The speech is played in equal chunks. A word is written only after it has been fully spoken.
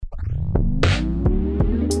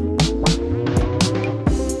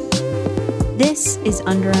This is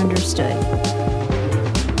Understood.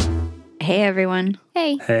 Hey, everyone.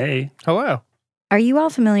 Hey. Hey. Hello. Are you all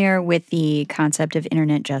familiar with the concept of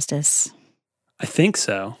internet justice? I think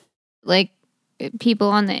so. Like people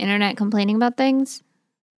on the internet complaining about things?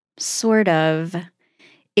 Sort of.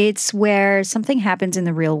 It's where something happens in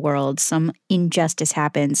the real world, some injustice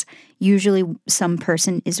happens. Usually some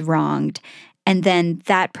person is wronged, and then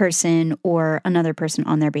that person or another person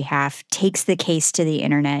on their behalf takes the case to the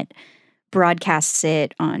internet, broadcasts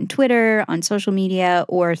it on Twitter, on social media,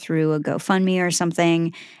 or through a GoFundMe or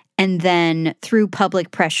something. And then through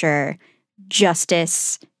public pressure,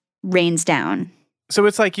 justice rains down. So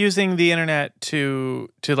it's like using the internet to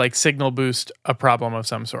like signal boost a problem of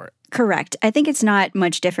some sort. Correct. I think it's not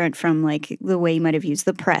much different from like the way you might have used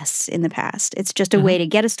the press in the past. It's just a way to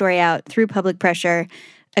get a story out through public pressure,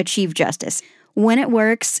 achieve justice. When it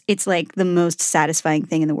works, it's like the most satisfying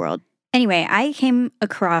thing in the world. Anyway, I came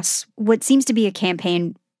across what seems to be a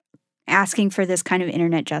campaign asking for this kind of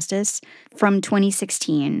internet justice from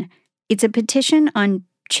 2016. It's a petition on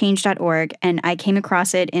change.org, and I came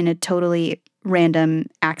across it in a totally random,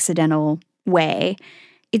 accidental way.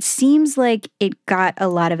 It seems like it got a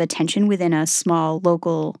lot of attention within a small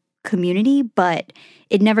local community, but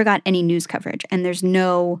it never got any news coverage, and there's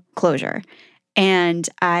no closure. And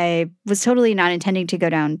I was totally not intending to go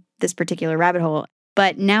down this particular rabbit hole,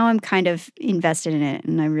 but now I'm kind of invested in it,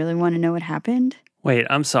 and I really want to know what happened. Wait,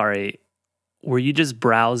 I'm sorry. Were you just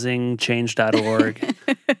browsing change.org,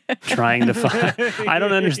 trying to find... I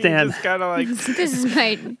don't understand. Just kind of like... This is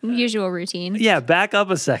my usual routine. Yeah, back up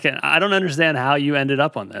a second. I don't understand how you ended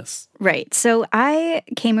up on this. Right. So I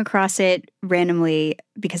came across it randomly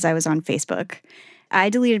because I was on Facebook. I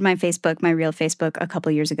deleted my Facebook, my real Facebook, a couple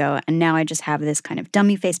years ago, and now I just have this kind of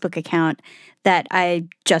dummy Facebook account that I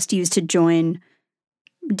just use to join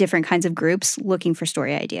different kinds of groups looking for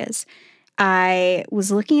story ideas. I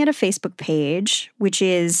was looking at a Facebook page, which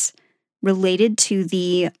is related to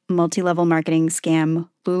the multi-level marketing scam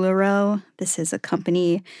LuLaRoe. This is a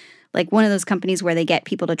company, like one of those companies where they get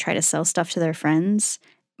people to try to sell stuff to their friends,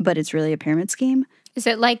 but it's really a pyramid scheme. Is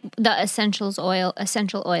it like the essential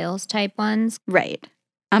oils type ones? Right.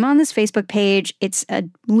 I'm on this Facebook page. It's a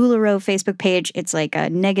LuLaRoe Facebook page. It's like a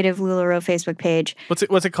negative LuLaRoe Facebook page. What's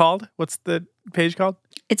it called? What's the page called?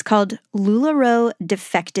 It's called LuLaRoe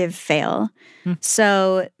Defective Fail.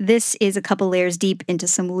 So this is a couple layers deep into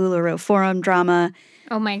some LuLaRoe forum drama.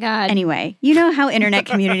 Oh my God. Anyway, you know how internet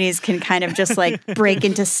communities can kind of just like break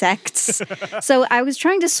into sects. So I was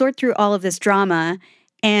trying to sort through all of this drama,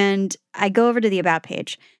 and I go over to the About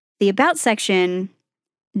page. The About section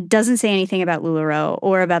doesn't say anything about LuLaRoe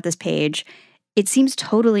or about this page. It seems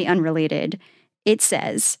totally unrelated. It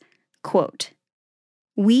says, quote,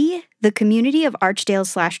 "We, the community of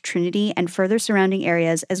Archdale/Trinity and further surrounding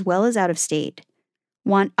areas as well as out of state,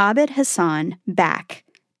 want Abed Hassan back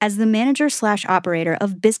as the manager/operator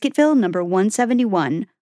of Biscuitville number 171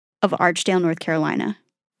 of Archdale, North Carolina."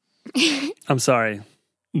 I'm sorry.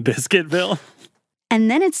 Biscuitville? And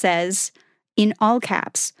then it says, in all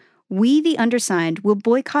caps, "We, the undersigned, will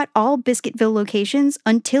boycott all Biscuitville locations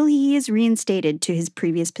until he is reinstated to his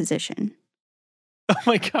previous position." Oh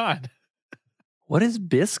my God. What is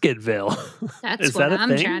Biscuitville? That's Is what that a I'm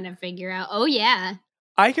thing? trying to figure out. Oh, yeah.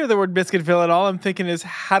 I hear the word Biscuitville and all I'm thinking is,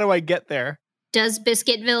 how do I get there? Does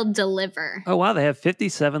Biscuitville deliver? Oh, wow. They have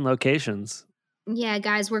 57 locations. Yeah,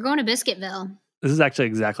 guys, we're going to Biscuitville. This is actually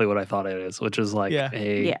exactly what I thought it is, which is like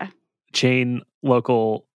a Yeah. chain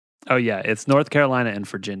local... Oh, yeah. It's North Carolina and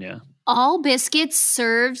Virginia. All biscuits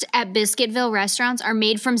served at Biscuitville restaurants are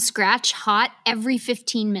made from scratch, hot, every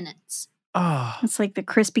 15 minutes. Oh, It's like the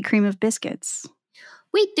Krispy Kreme of biscuits.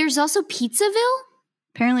 Wait, there's also Pizzaville?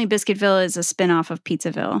 Apparently, Biscuitville is a spinoff of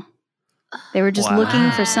Pizzaville. They were just Wow.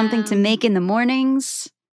 looking for something to make in the mornings,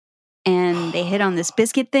 and they hit on this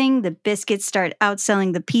biscuit thing. The biscuits start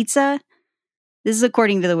outselling the pizza. This is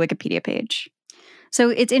according to the Wikipedia page. So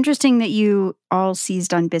it's interesting that you all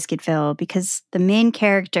seized on Biscuitville because the main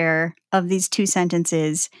character of these two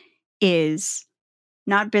sentences is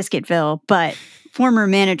not Biscuitville, but former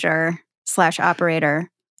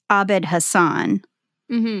manager/operator Abed Hassan.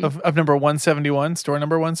 Mm-hmm. of number 171, store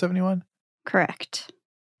number 171. Correct.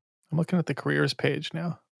 I'm looking at the careers page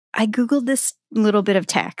now. I Googled this little bit of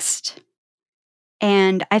text,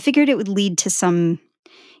 and I figured it would lead to some,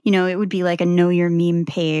 it would be like a know your meme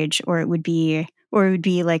page, or it would be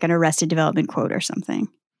like an Arrested Development quote or something.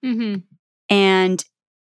 Mm-hmm. And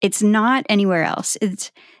it's not anywhere else.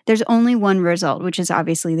 There's only one result, which is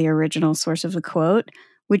obviously the original source of the quote,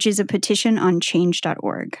 which is a petition on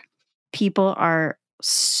change.org. People are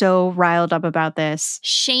so riled up about this.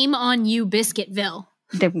 Shame on you, Biscuitville.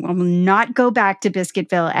 They will not go back to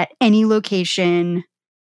Biscuitville at any location.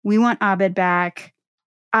 We want Abed back.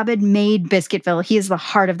 Abed made Biscuitville. He is the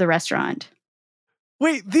heart of the restaurant.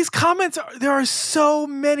 Wait, these comments, there are so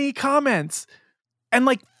many comments and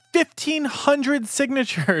like 1,500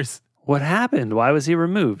 signatures. What happened? Why was he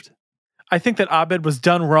removed? I think that Abed was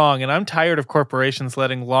done wrong, and I'm tired of corporations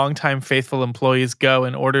letting longtime faithful employees go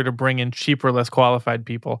in order to bring in cheaper, less qualified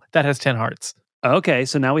people. That has 10 hearts. Okay,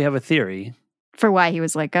 so now we have a theory. For why he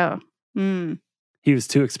was let go. Mm. He was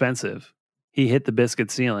too expensive. He hit the biscuit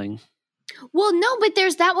ceiling. Well, no, but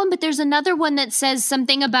there's that one, but there's another one that says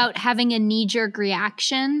something about having a knee-jerk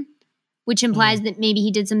reaction, which implies that maybe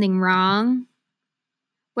he did something wrong.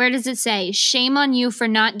 Where does it say? Shame on you for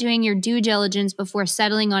not doing your due diligence before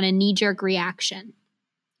settling on a knee-jerk reaction.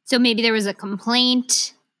 So maybe there was a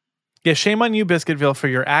complaint. Yeah, shame on you, Biscuitville, for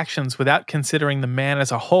your actions without considering the man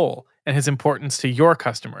as a whole and his importance to your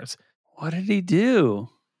customers. What did he do?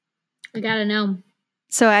 I gotta know.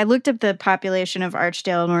 So I looked up the population of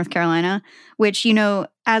Archdale, North Carolina, which, you know,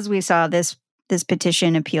 as we saw, this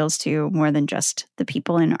petition appeals to more than just the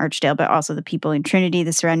people in Archdale, but also the people in Trinity,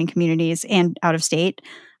 the surrounding communities, and out of state.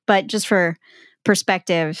 But just for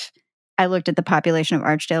perspective, I looked at the population of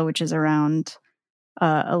Archdale, which is around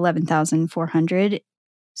 11,400.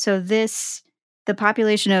 So the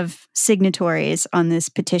population of signatories on this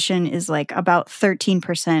petition is like about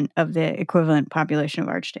 13% of the equivalent population of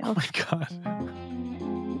Archdale. Oh my God.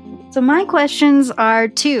 So my questions are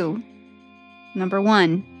two. Number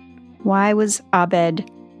one, why was Abed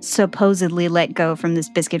supposedly let go from this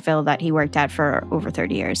Biscuitville that he worked at for over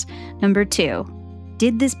 30 years? Number two,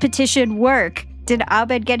 did this petition work? Did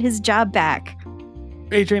Abed get his job back?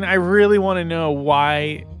 Adrian, I really want to know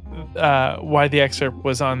why the excerpt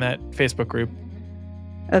was on that Facebook group.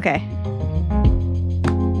 Okay.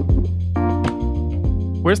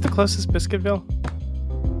 Where's the closest Biscuitville?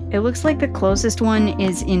 It looks like the closest one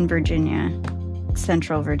is in Virginia,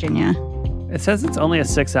 Central Virginia. It says it's only a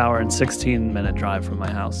 6-hour and 16-minute drive from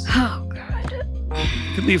my house. Oh, God.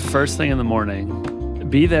 You could leave first thing in the morning,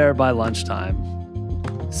 be there by lunchtime,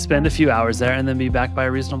 spend a few hours there, and then be back by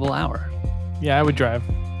a reasonable hour. Yeah, I would drive.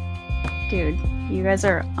 Dude, you guys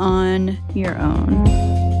are on your own.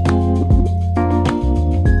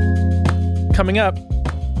 Coming up,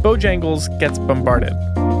 Bojangles gets bombarded.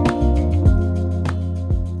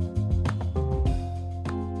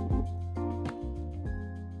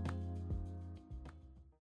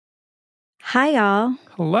 Hi, y'all.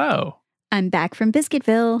 Hello. I'm back from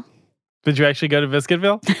Biscuitville. Did you actually go to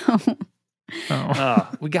Biscuitville? Oh.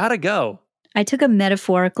 We gotta go. I took a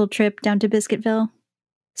metaphorical trip down to Biscuitville.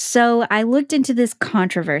 So I looked into this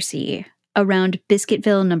controversy around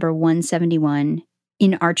Biscuitville number 171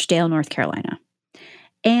 in Archdale, North Carolina.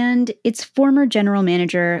 And its former general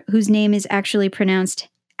manager, whose name is actually pronounced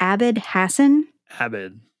Abed Hassan.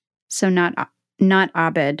 Abed. So not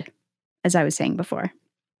Abed, as I was saying before.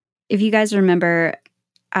 If you guys remember,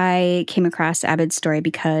 I came across Abed's story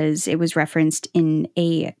because it was referenced in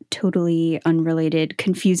a totally unrelated,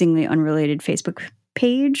 confusingly unrelated Facebook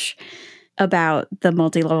page about the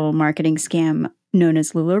multi-level marketing scam known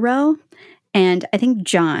as LuLaRoe. And I think,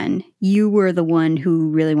 John, you were the one who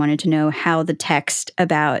really wanted to know how the text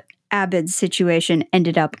about Abed's situation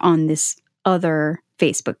ended up on this other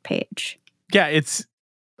Facebook page. Yeah, it seems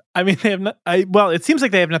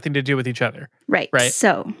like they have nothing to do with each other. Right. Right.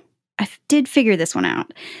 So I did figure this one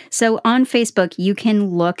out. So on Facebook, you can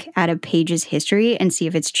look at a page's history and see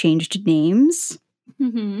if it's changed names.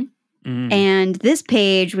 Mm-hmm. And this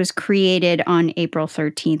page was created on April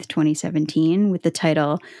 13th, 2017 with the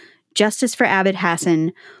title, Justice for Abed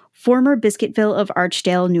Hassan, former Biscuitville of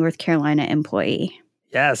Archdale, North Carolina employee.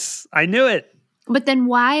 Yes, I knew it. But then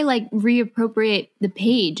why reappropriate the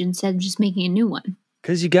page instead of just making a new one?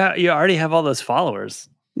 Because you already have all those followers.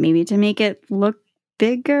 Maybe to make it look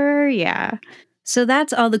bigger, yeah. So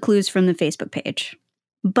that's all the clues from the Facebook page.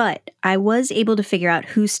 But I was able to figure out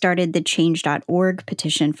who started the Change.org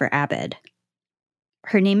petition for Abed.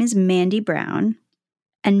 Her name is Mandy Brown,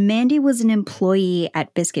 and Mandy was an employee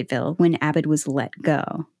at Biscuitville when Abed was let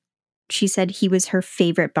go. She said he was her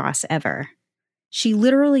favorite boss ever. She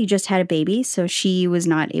literally just had a baby, so she was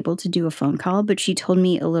not able to do a phone call, but she told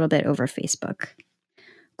me a little bit over Facebook.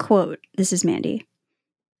 Quote, this is Mandy.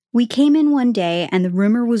 We came in one day and the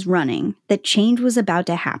rumor was running that change was about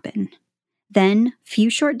to happen. Then, few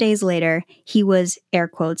short days later, he was, air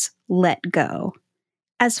quotes, let go.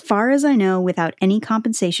 As far as I know, without any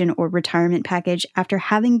compensation or retirement package after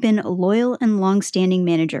having been a loyal and long-standing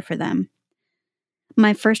manager for them.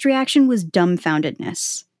 My first reaction was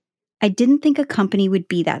dumbfoundedness. I didn't think a company would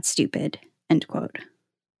be that stupid, end quote.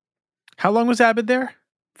 How long was Abed there?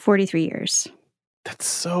 43 years. That's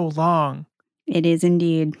so long. It is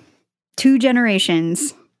indeed. 2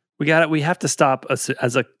 generations. We have to stop,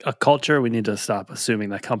 as a culture, we need to stop assuming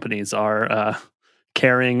that companies are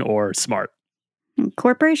caring or smart.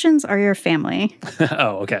 Corporations are your family.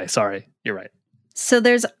 Oh, okay. Sorry. You're right. So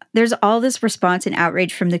there's all this response and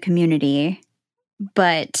outrage from the community,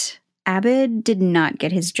 but Abed did not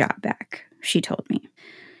get his job back, she told me.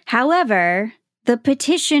 However, the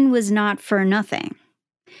petition was not for nothing.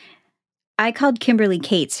 I called Kimberly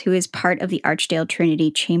Cates, who is part of the Archdale Trinity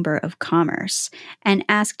Chamber of Commerce, and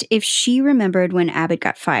asked if she remembered when Abed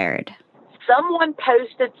got fired. Someone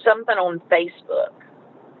posted something on Facebook,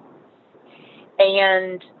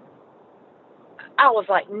 and I was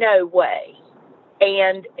like, no way.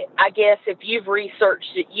 And I guess if you've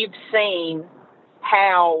researched it, you've seen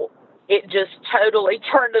how it just totally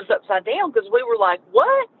turned us upside down, because we were like,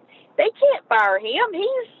 what? They can't fire him.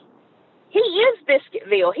 He is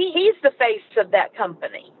Biscuitville. He's the face of that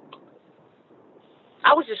company.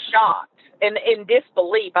 I was just shocked and in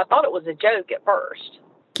disbelief. I thought it was a joke at first.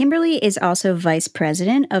 Kimberly is also vice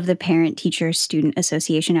president of the Parent-Teacher-Student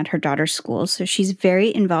Association at her daughter's school, so she's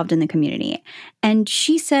very involved in the community. And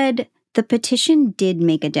she said the petition did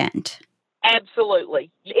make a dent. Absolutely.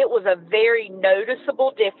 It was a very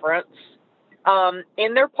noticeable difference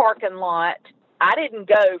in their parking lot. I didn't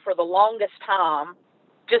go for the longest time,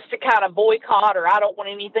 just to kind of boycott, or I don't want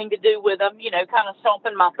anything to do with them, kind of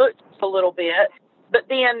stomping my foot just a little bit. But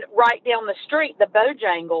then right down the street, the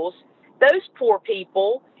Bojangles, those poor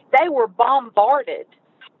people, they were bombarded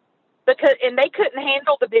and they couldn't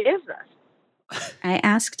handle the business. I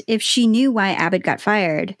asked if she knew why Abed got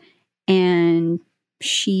fired, and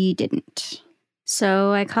she didn't.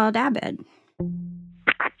 So I called Abed.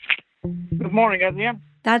 Good morning, Adrian.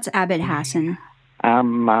 That's Abed Hassan.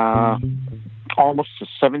 I'm almost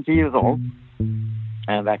 70 years old,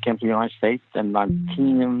 and I came to the United States in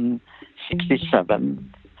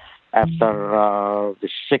 1967 after the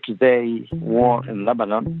 6-day war in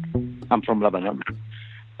Lebanon. I'm from Lebanon,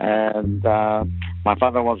 and my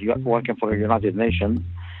father was working for the United Nations,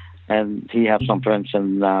 and he had some friends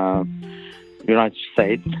in the United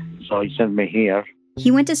States, so he sent me here.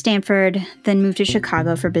 He went to Stanford, then moved to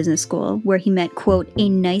Chicago for business school, where he met, quote, a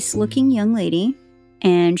nice-looking young lady,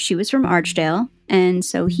 and she was from Archdale, and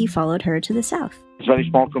so he followed her to the South. It's a very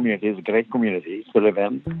small community. It's a great community to live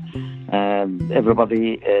in, and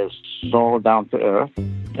everybody is so down to earth,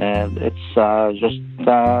 and it's just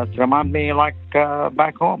to remind me like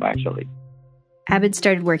back home, actually. Abed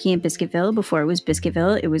started working at Biscuitville. Before it was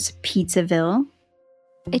Biscuitville, it was Pizzaville.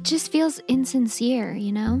 It just feels insincere,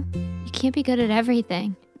 You can't be good at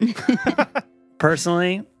everything.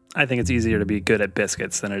 Personally, I think it's easier to be good at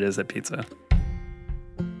biscuits than it is at pizza.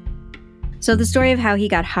 So the story of how he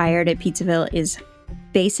got hired at Pizzaville is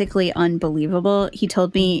basically unbelievable. He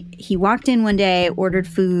told me he walked in one day, ordered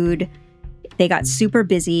food, they got super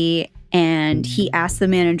busy, and he asked the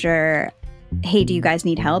manager, hey, do you guys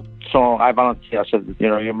need help? So I volunteered. I said,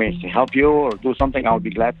 you may help you or do something, I'll be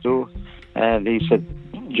glad to. And he said,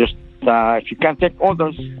 just if you can take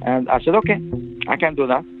orders. And I said, okay, I can do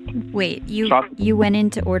that. Wait, you went in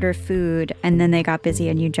to order food and then they got busy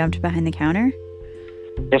and you jumped behind the counter?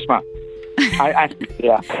 Yes, ma'am.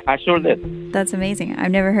 I sure did. That's amazing.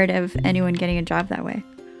 I've never heard of anyone getting a job that way.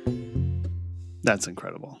 That's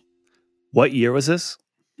incredible. What year was this?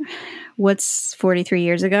 What's 43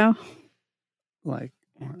 years ago? Like,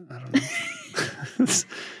 I don't know. This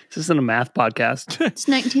isn't a math podcast. It's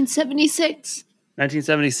 1976.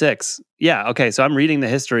 1976. Yeah, okay. So I'm reading the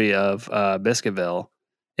history of Biscuitville.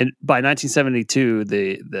 And by 1972,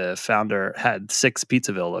 the founder had 6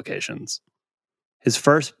 Pizzaville locations. His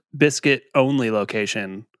first biscuit-only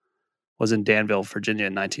location was in Danville, Virginia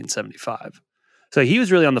in 1975. So he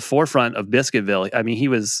was really on the forefront of Biscuitville. I mean, he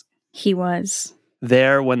was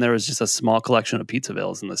there when there was just a small collection of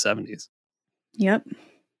Pizzavilles in the 70s. Yep.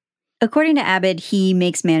 According to Abed, he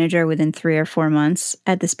makes manager within 3 or 4 months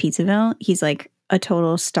at this Pizzaville. He's like a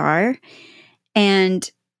total star. And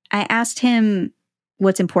I asked him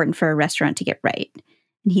what's important for a restaurant to get right.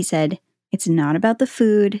 And he said, it's not about the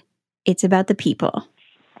food, it's about the people.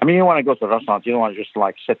 I mean, you want to go to a restaurant, you don't want to just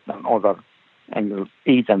like sit and order and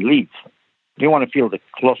eat and leave. You want to feel the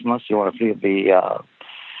closeness, you want to feel the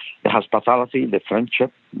hospitality, the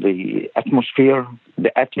friendship, the atmosphere,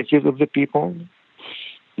 the attitude of the people.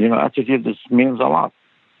 Attitude means a lot.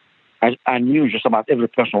 I knew just about every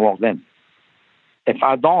person who walked in. If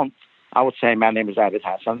I don't, I would say, my name is Abed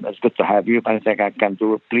Hassan. It's good to have you. If anything I can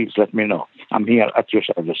do, please let me know. I'm here at your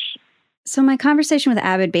service. So my conversation with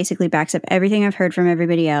Abed basically backs up everything I've heard from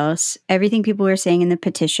everybody else, everything people were saying in the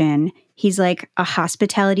petition. He's like a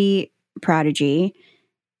hospitality prodigy.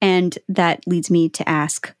 And that leads me to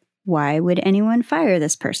ask, why would anyone fire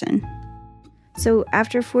this person? So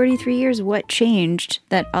after 43 years, what changed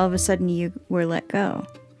that all of a sudden you were let go?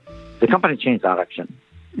 The company changed direction.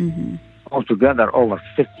 Mm-hmm. Altogether, over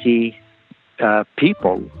 50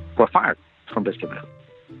 people were fired from Biscuitville.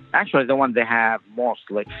 Actually, the one they have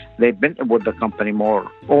mostly, they've been with the company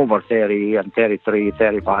more over 30 and 33,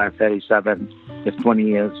 35, 37, just 20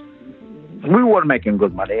 years. We were making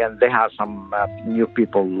good money, and they have some new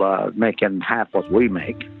people making half what we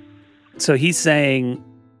make. So he's saying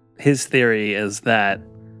his theory is that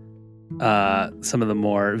some of the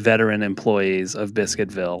more veteran employees of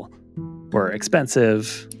Biscuitville were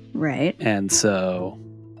expensive. Right. And so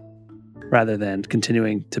rather than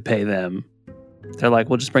continuing to pay them, they're like,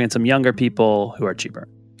 we'll just bring in some younger people who are cheaper.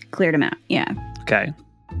 Cleared him out, yeah. Okay.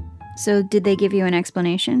 So did they give you an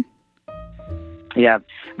explanation? Yeah,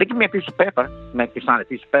 they give me a piece of paper, make me sign a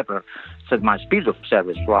piece of paper, said my speed of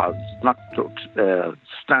service was not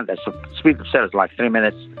standard. So speed of service like 3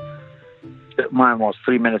 minutes. Mine was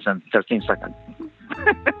 3 minutes and 13 seconds.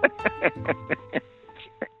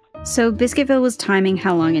 So Biscuitville was timing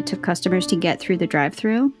how long it took customers to get through the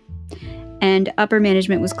drive-thru, and upper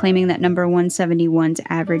management was claiming that number 171's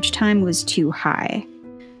average time was too high.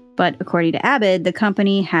 But according to Abed, the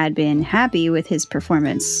company had been happy with his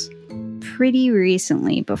performance pretty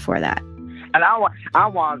recently before that. And I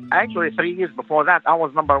was actually 3 years before that, I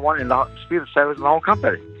was number one in the speed of service in the whole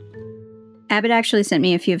company. Abed actually sent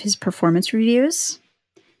me a few of his performance reviews,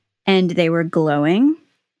 and they were glowing.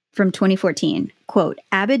 From 2014, quote,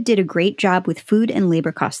 Abed did a great job with food and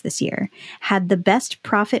labor costs this year, had the best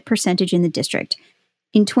profit percentage in the district.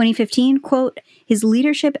 In 2015, quote, his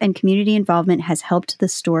leadership and community involvement has helped the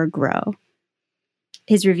store grow.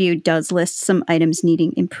 His review does list some items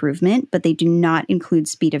needing improvement, but they do not include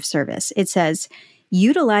speed of service. It says,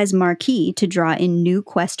 utilize Marquee to draw in new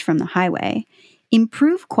quest from the highway,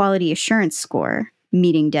 improve quality assurance score,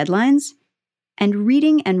 meeting deadlines, and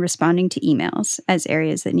reading and responding to emails as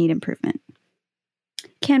areas that need improvement.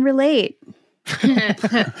 Can relate.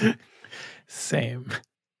 Same.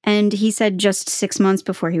 And he said just 6 months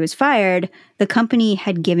before he was fired, the company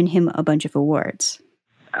had given him a bunch of awards.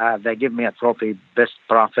 They give me a trophy, best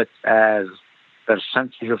profit as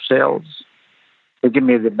percentage of sales. They give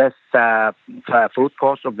me the best food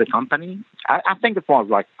cost of the company. I think it was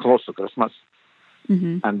like close to Christmas.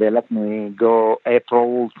 Mm-hmm. And they let me go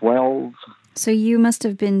April 12th. So you must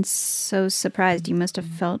have been so surprised. You must have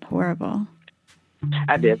felt horrible.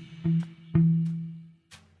 I did.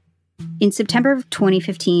 In September of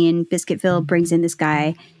 2015, Biscuitville brings in this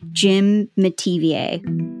guy, Jim Metivier.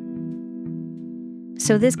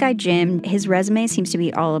 So this guy, Jim, his resume seems to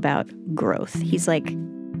be all about growth. He's like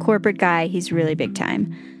corporate guy. He's really big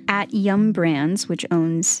time. At Yum Brands, which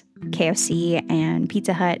owns KFC and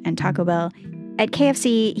Pizza Hut and Taco Bell, at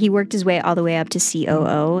KFC, he worked his way all the way up to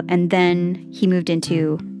COO, and then he moved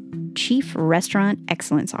into Chief Restaurant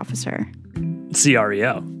Excellence Officer.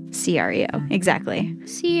 CREO. CREO, exactly.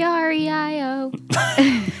 CREIO.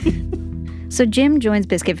 So Jim joins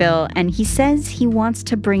Biscuitville, and he says he wants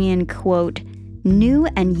to bring in, quote, new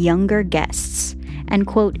and younger guests, and,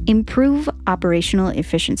 quote, improve operational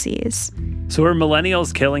efficiencies. So are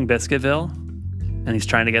millennials killing Biscuitville? And he's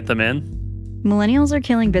trying to get them in? Millennials are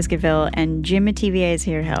killing Biscuitville, and Jim Metivier is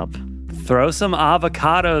here to help. Throw some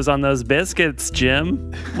avocados on those biscuits,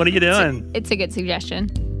 Jim. What are you doing? It's a good suggestion.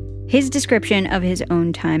 His description of his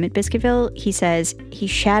own time at Biscuitville, he says he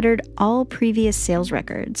shattered all previous sales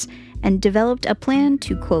records and developed a plan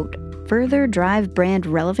to, quote, further drive brand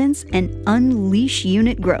relevance and unleash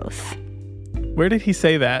unit growth. Where did he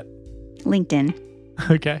say that? LinkedIn.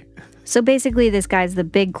 Okay. So basically, this guy's the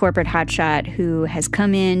big corporate hotshot who has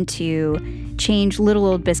come in to change little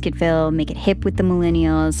old Biscuitville, make it hip with the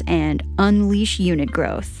millennials, and unleash unit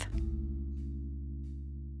growth.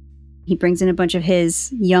 He brings in a bunch of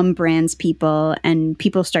his Yum Brands people, and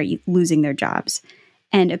people start losing their jobs.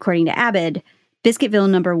 And according to Abed, Biscuitville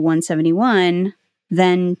number 171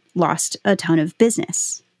 then lost a ton of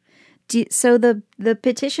business. So the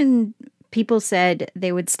petition, people said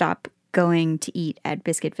they would stop going to eat at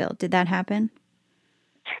Biscuitville. Did that happen?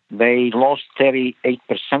 They lost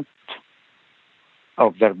 38%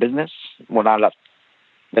 of their business when I left.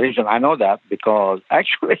 The reason I know that, because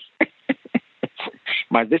actually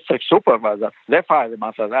my district supervisor, they fired him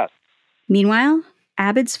after that. Meanwhile,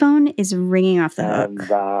 Abed's phone is ringing off the hook.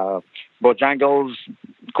 And Bojangles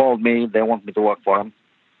called me. They want me to work for them.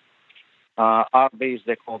 Arby's,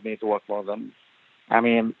 they called me to work for them. I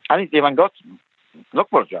mean, I didn't even go to look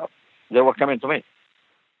for a job. They were coming to me.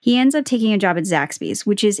 He ends up taking a job at Zaxby's,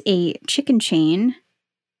 which is a chicken chain,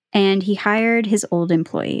 and he hired his old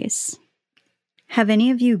employees. Have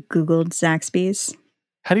any of you Googled Zaxby's?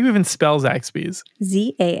 How do you even spell Zaxby's?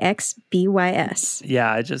 Zaxbys.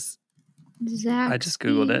 Yeah, I just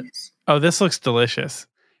Googled it. Oh, this looks delicious.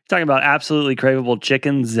 Talking about absolutely craveable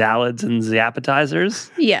chicken, salads, and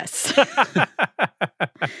zappetizers. Yes.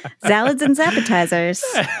 Salads and zappetizers.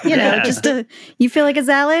 You know, Yeah. You feel like a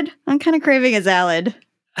salad? I'm kind of craving a salad.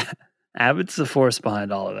 Abbott's the force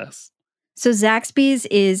behind all of this. So Zaxby's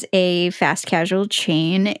is a fast casual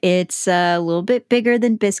chain. It's a little bit bigger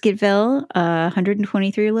than Biscuitville,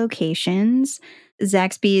 123 locations.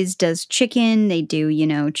 Zaxby's does chicken. They do,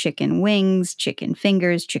 chicken wings, chicken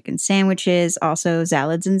fingers, chicken sandwiches, also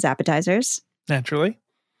salads and zappetizers. Naturally.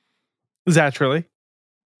 Zaturally.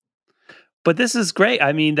 But this is great.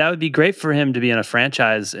 I mean, that would be great for him to be in a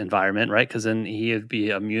franchise environment, right? Because then he would be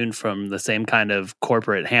immune from the same kind of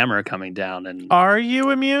corporate hammer coming down. And Are you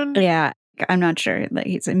immune? Yeah, I'm not sure that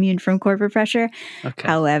he's immune from corporate pressure. okay.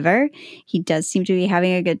 However, he does seem to be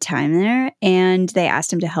having a good time there, and they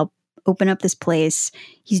asked him to help open up this place.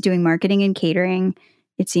 He's doing marketing and catering.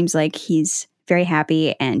 It seems like he's very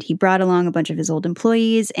happy, and he brought along a bunch of his old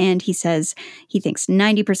employees, and he says he thinks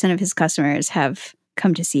 90% of his customers have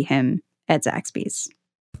come to see him at Zaxby's.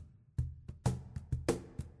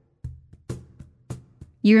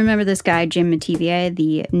 You remember this guy, Jim Mativier,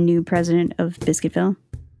 the new president of Biscuitville?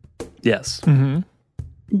 Yes. Mm-hmm.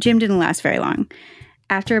 Jim didn't last very long.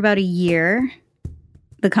 After about a year,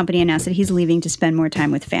 the company announced that he's leaving to spend more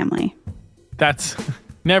time with family. That's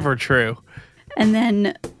never true. And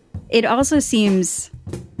then it also seems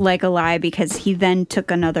like a lie because he then took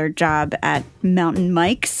another job at Mountain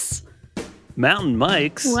Mike's. Mountain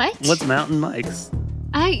Mike's? What? What's Mountain Mike's?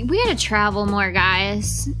 We gotta travel more,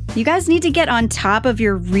 guys. You guys need to get on top of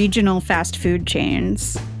your regional fast food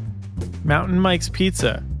chains. Mountain Mike's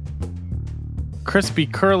Pizza. Crispy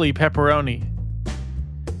curly pepperoni.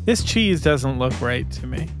 This cheese doesn't look right to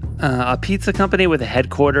me. A pizza company with a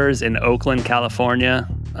headquarters in Oakland, California.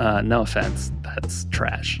 No offense. That's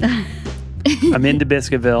trash. I'm into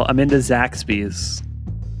Biscuitville. I'm into Zaxby's.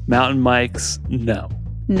 Mountain Mike's, no.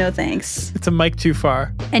 No thanks. It's a mic too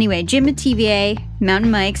far. Anyway, Jim Mativier,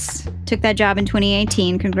 Mountain Mike's, took that job in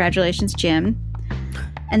 2018. Congratulations, Jim.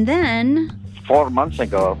 And then 4 months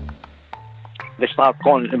ago, they start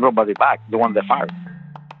calling everybody back, the one they fired.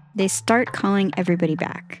 they start calling everybody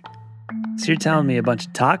back. So you're telling me a bunch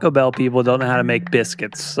of Taco Bell people don't know how to make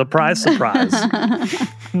biscuits. Surprise, surprise.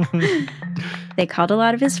 They called a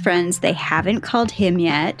lot of his friends. They haven't called him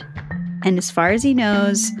yet. And as far as he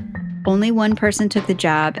knows, only one person took the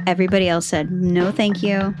job. Everybody else said, no, thank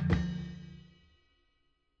you.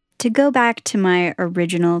 To go back to my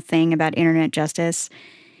original thing about internet justice,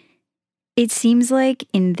 it seems like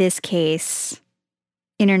in this case,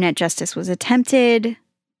 internet justice was attempted,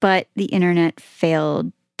 but the internet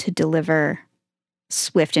failed to deliver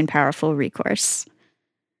swift and powerful recourse.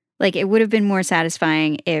 Like, it would have been more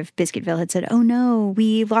satisfying if Biscuitville had said, oh no,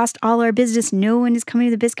 we lost all our business. No one is coming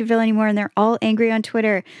to the Biscuitville anymore, and they're all angry on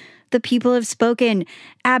Twitter. The people have spoken.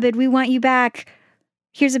 Abbott, we want you back.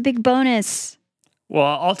 Here's a big bonus.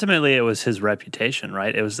 Well, ultimately, it was his reputation,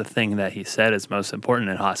 right? It was the thing that he said is most important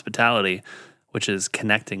in hospitality, which is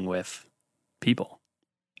connecting with people.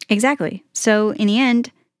 Exactly. So in the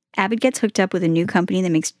end, Abbott gets hooked up with a new company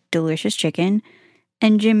that makes delicious chicken,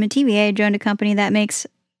 and Jim Mativier joined a company that makes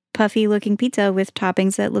puffy-looking pizza with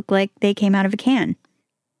toppings that look like they came out of a can.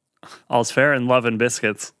 All's fair in love and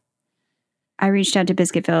biscuits. I reached out to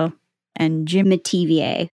Biscuitville and Jim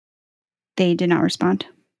Mativier. They did not respond.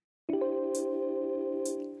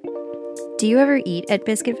 Do you ever eat at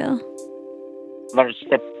Biscuitville? Never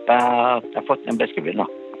step a foot in Biscuitville, no.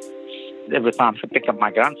 Every time I pick up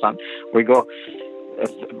my grandson, we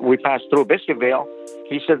pass through Biscuitville.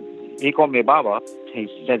 He called me Baba. He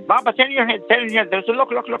said, Baba, turn your head. There's a look.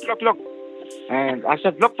 And I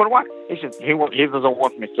said, look for what? He said, he doesn't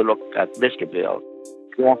want me to look at Biscuitville.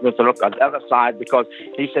 He wants me to look at the other side because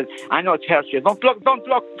he said, I know it hurts you. Don't look.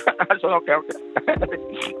 I said, okay.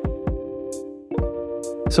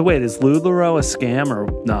 So wait, is LuLaRoe a scam or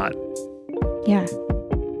not? Yeah.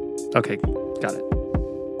 Okay, got it.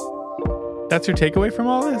 That's your takeaway from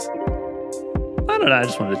all this? I don't know, I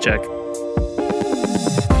just wanted to check.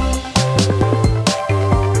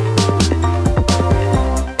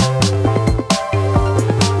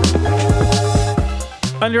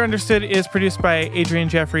 Understood is produced by Adrian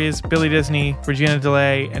Jeffries, Billy Disney, Regina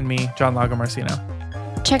DeLay, and me, John Lagomarsino.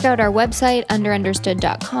 Check out our website,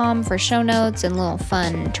 underunderstood.com, for show notes and little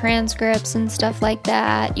fun transcripts and stuff like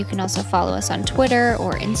that. You can also follow us on Twitter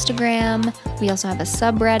or Instagram. We also have a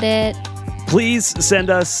subreddit. Please send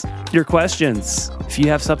us your questions. If you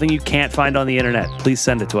have something you can't find on the internet, please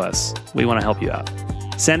send it to us. We want to help you out.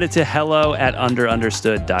 Send it to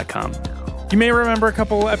hello@underunderstood.com. You may remember a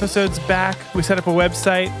couple episodes back, we set up a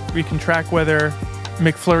website where you can track whether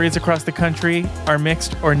McFlurries across the country are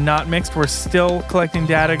mixed or not mixed. We're still collecting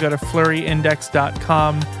data. Go to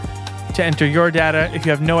flurryindex.com to enter your data. If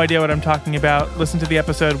you have no idea what I'm talking about, listen to the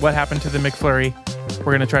episode, What Happened to the McFlurry? We're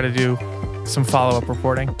going to try to do some follow-up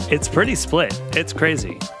reporting. It's pretty split. It's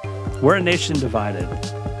crazy. We're a nation divided.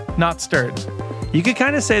 Not stirred. You could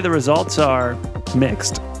kind of say the results are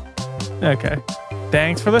mixed. Okay.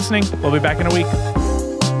 Thanks for listening. We'll be back in a week.